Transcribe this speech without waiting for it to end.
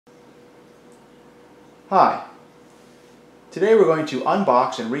Hi, today we're going to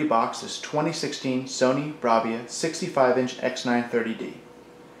unbox and rebox this 2016 Sony Bravia 65-inch X930D.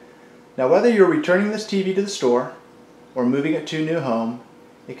 Now whether you're returning this TV to the store or moving it to a new home,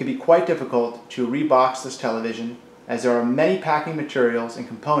 it can be quite difficult to rebox this television as there are many packing materials and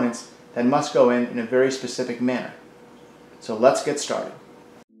components that must go in a very specific manner. So let's get started.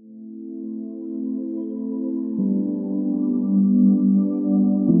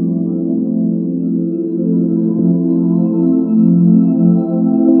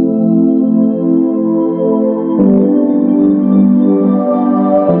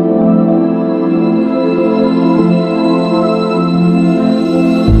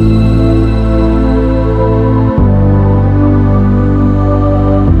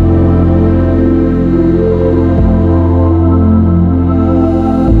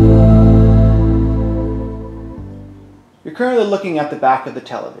 You're currently looking at the back of the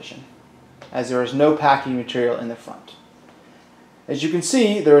television, as there is no packing material in the front. As you can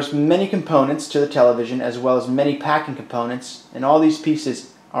see, there are many components to the television as well as many packing components, and all these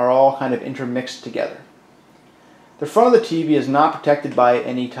pieces are all kind of intermixed together. The front of the TV is not protected by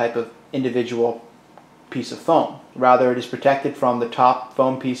any type of individual piece of foam. Rather, it is protected from the top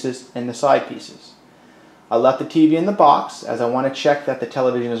foam pieces and the side pieces. I left the TV in the box as I want to check that the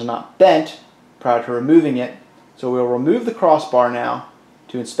television is not bent prior to removing it. So we'll remove the crossbar now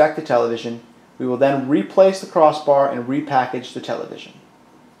to inspect the television. We will then replace the crossbar and repackage the television.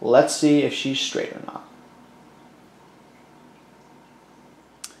 Let's see if she's straight or not.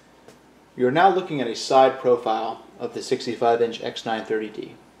 You're now looking at a side profile of the 65-inch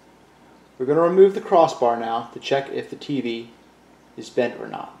X930D. We're going to remove the crossbar now to check if the TV is bent or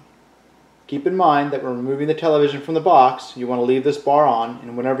not. Keep in mind that when removing the television from the box, you want to leave this bar on,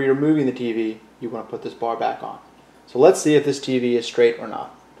 and whenever you're moving the TV, you want to put this bar back on. So let's see if this TV is straight or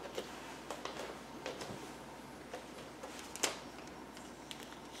not.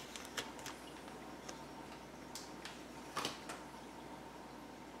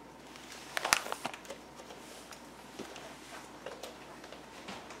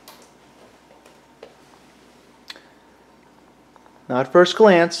 Now at first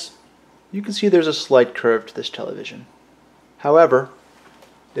glance, you can see there's a slight curve to this television. However,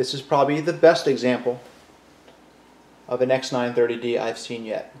 this is probably the best example of an X930D I've seen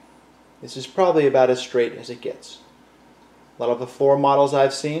yet. This is probably about as straight as it gets. A lot of the floor models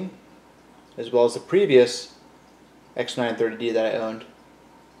I've seen, as well as the previous X930D that I owned,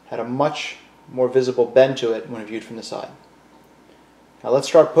 had a much more visible bend to it when viewed from the side. Now let's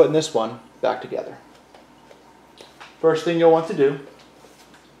start putting this one back together. First thing you'll want to do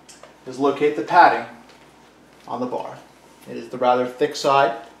is locate the padding on the bar. It is the rather thick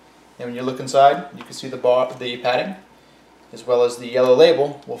side, and when you look inside, you can see the padding, as well as the yellow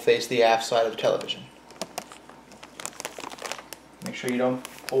label will face the aft side of the television. Make sure you don't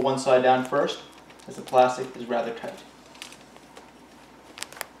pull one side down first, as the plastic is rather tight.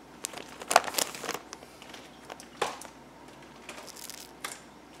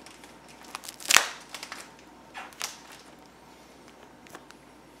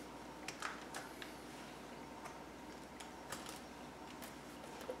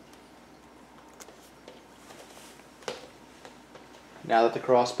 Now that the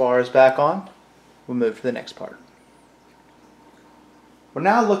crossbar is back on, we'll move to the next part. We're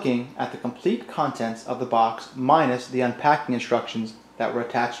now looking at the complete contents of the box minus the unpacking instructions that were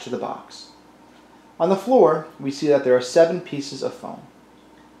attached to the box. On the floor, we see that there are 7 pieces of foam,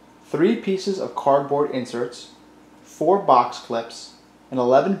 3 pieces of cardboard inserts, 4 box clips, and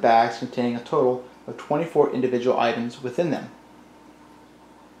 11 bags containing a total of 24 individual items within them.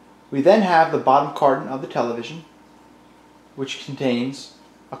 We then have the bottom carton of the television, which contains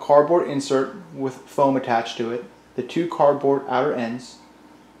a cardboard insert with foam attached to it, the 2 cardboard outer ends,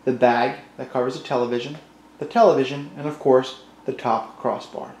 the bag that covers the television, and of course the top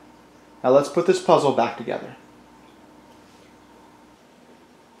crossbar. Now let's put this puzzle back together.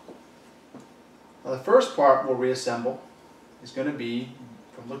 Now the first part we'll reassemble is going to be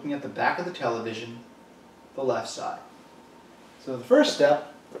from looking at the back of the television, the left side. So the first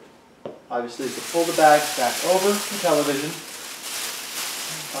step obviously is to pull the bag back over the television,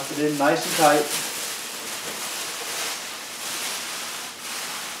 tuck it in nice and tight.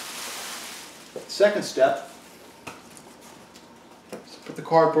 The second step is to put the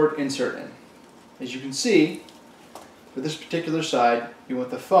cardboard insert in. As you can see, for this particular side, you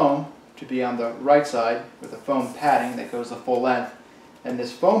want the foam to be on the right side with the foam padding that goes the full length, and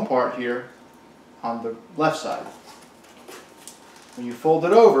this foam part here on the left side. When you fold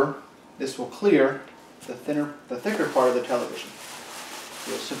it over, this will clear the thicker part of the television.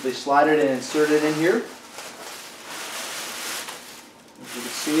 You'll simply slide it in, insert it in here, As you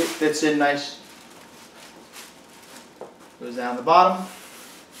can see, it fits in nice. Goes down the bottom.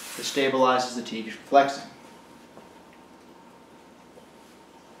 This stabilizes the TV from flexing.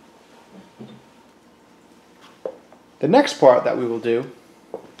 The next part that we will do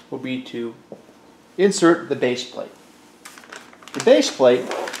will be to insert the base plate. The base plate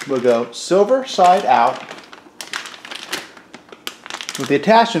will go silver side out with the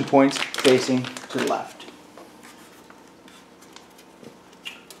attachment points facing to the left.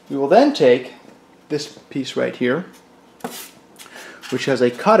 We will then take this piece right here, which has a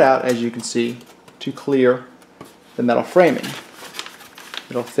cutout, as you can see, to clear the metal framing.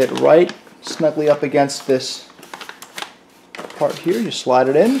 It'll fit right snugly up against this part here. You slide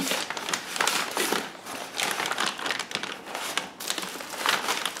it in.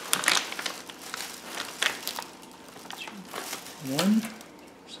 And then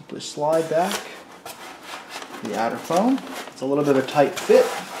simply slide back the outer foam. It's a little bit of a tight fit.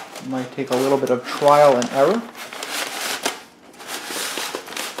 It might take a little bit of trial and error.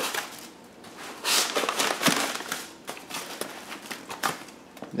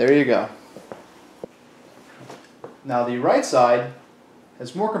 There you go. Now the right side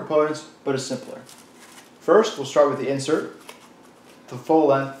has more components but is simpler. First, we'll start with the insert. The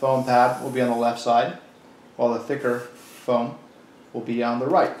full-length foam pad will be on the left side, while the thicker foam will be on the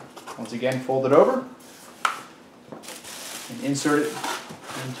right. Once again, fold it over and insert it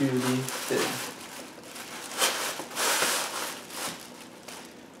into the fitting.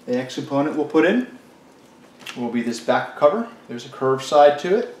 The next component we'll put in will be this back cover. There's a curved side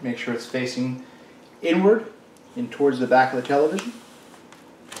to it. Make sure it's facing inward and towards the back of the television.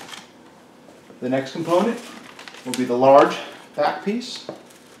 The next component will be the large back piece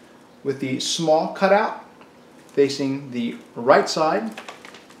with the small cutout facing the right side. You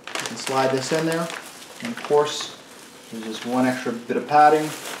can slide this in there, and of course there's just one extra bit of padding.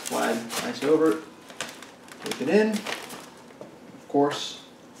 Slide nice over it, take it in. Of course,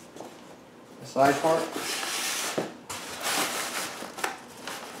 the side part.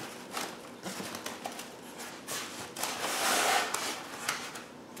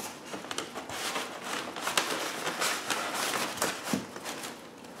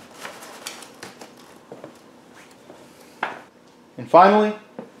 And finally,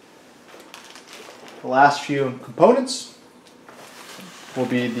 the last few components will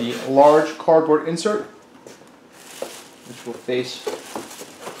be the large cardboard insert, which will face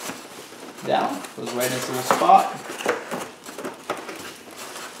down, goes right into the spot.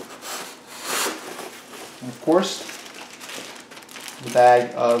 And of course, the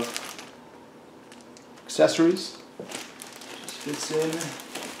bag of accessories just fits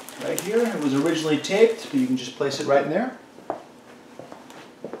in right here. It was originally taped, but you can just place it right in there.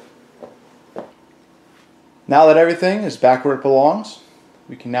 Now that everything is back where it belongs,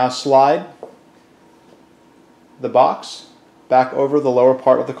 we can now slide the box back over the lower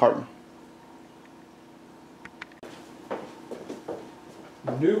part of the carton.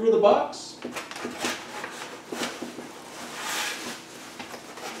 Maneuver the box.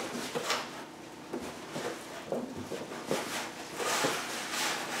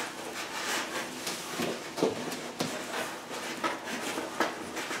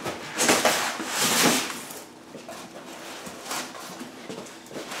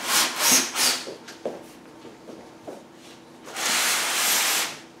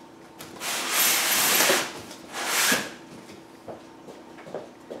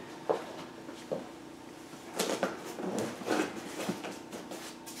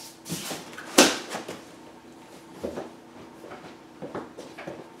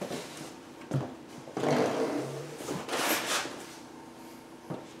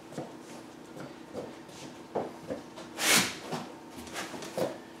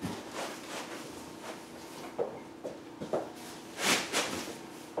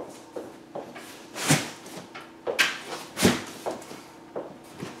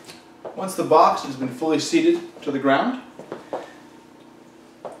 Once the box has been fully seated to the ground,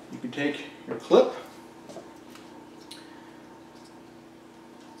 you can take your clip,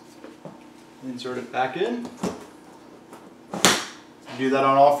 insert it back in. Do that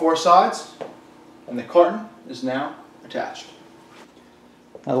on all four sides, and the carton is now attached.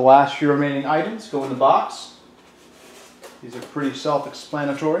 Now the last few remaining items go in the box. These are pretty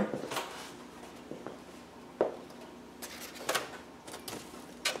self-explanatory.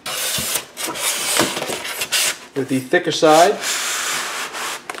 With the thicker side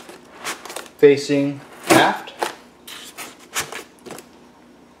facing aft.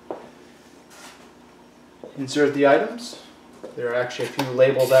 Insert the items. There are actually a few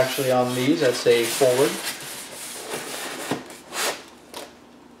labels on these that say forward.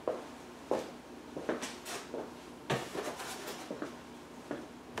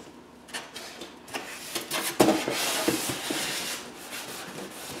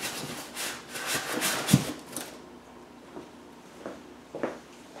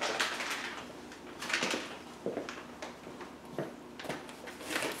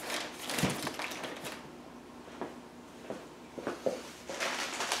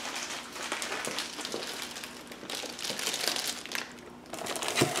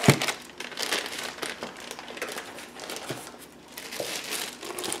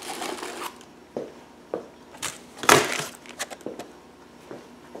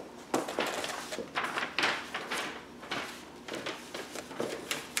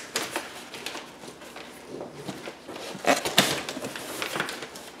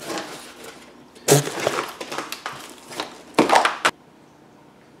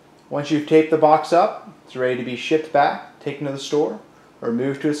 Once you've taped the box up, it's ready to be shipped back, taken to the store, or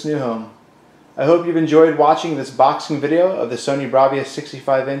moved to its new home. I hope you've enjoyed watching this boxing video of the Sony Bravia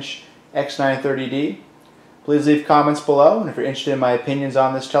 65-inch X930D. Please leave comments below, and if you're interested in my opinions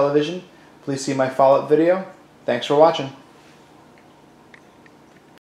on this television, please see my follow-up video. Thanks for watching.